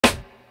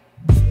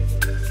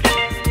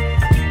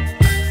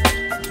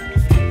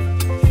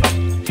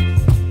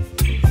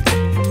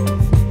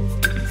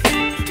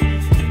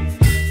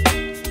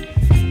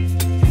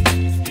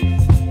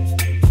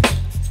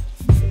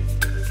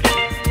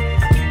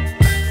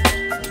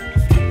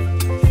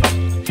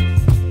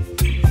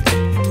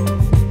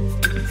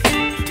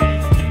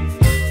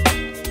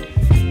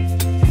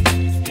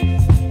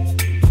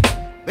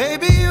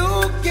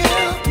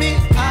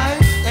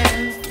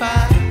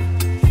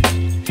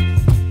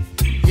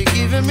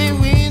giving me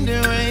wind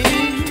and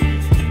rain.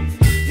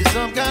 You're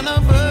some kind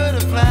of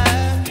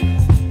butterfly.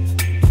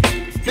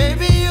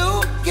 Baby,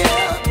 you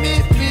give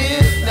me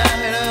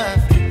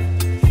midnight.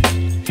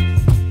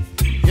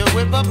 You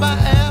whip up my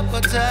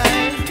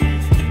appetite.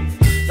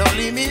 Don't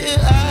leave me here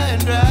high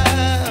and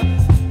dry.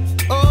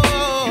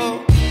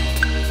 Oh,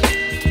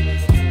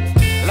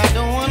 well, I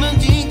don't wanna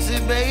jinx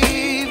it,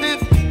 baby,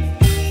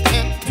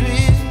 and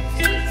twist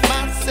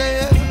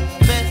myself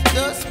at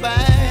the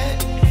spine.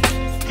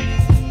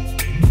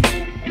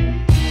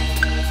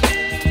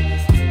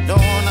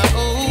 Don't wanna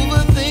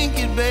overthink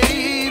it,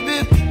 baby.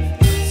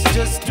 It's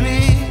just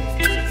twist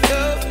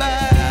your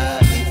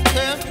body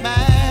and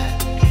mine.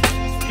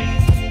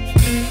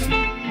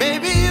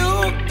 Baby, you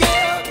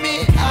give me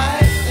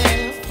ice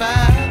and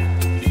fire.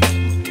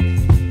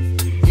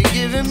 You're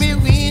giving me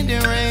wind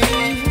and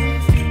rain.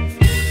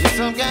 You're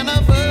some kind of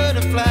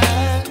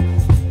butterfly.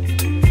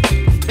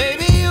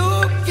 Baby, you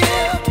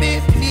give me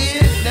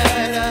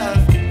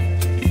midnight.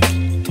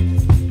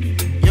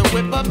 You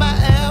whip up my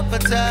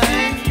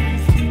appetite.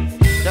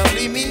 Don't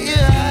leave me here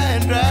high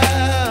and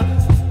dry.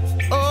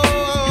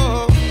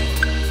 Oh,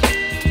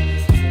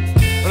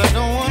 but I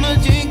don't wanna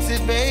jinx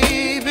it,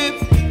 baby.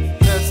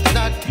 Let's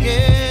not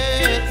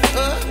get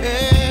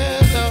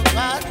ahead of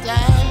my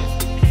time.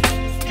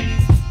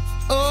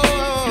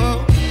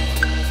 Oh,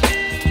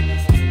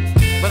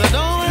 but I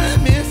don't wanna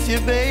miss you,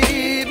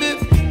 baby.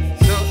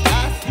 So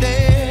I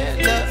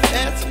stand up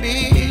and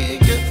speak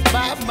just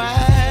my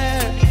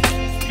mind.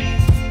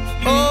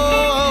 Oh.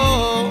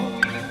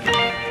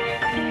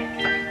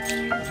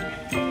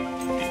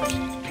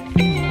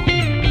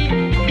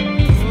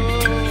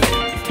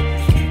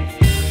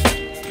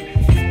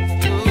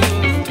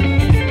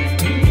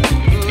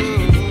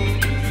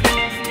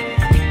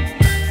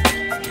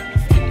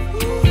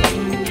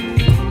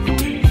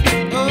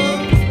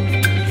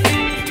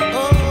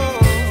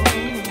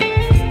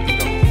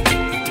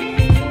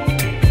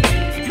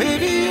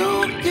 Baby, you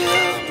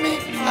give me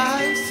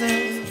ice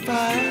and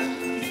fire.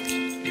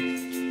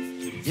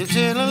 You're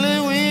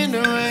chilling wind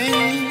and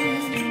rain.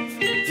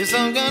 You're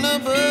some kind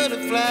of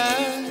butterfly.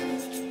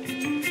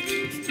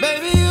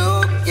 Baby, you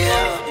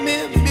give me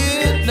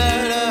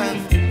midnight.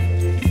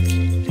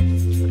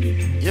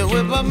 You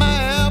whip up my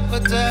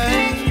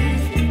appetite.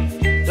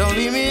 Don't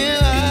leave me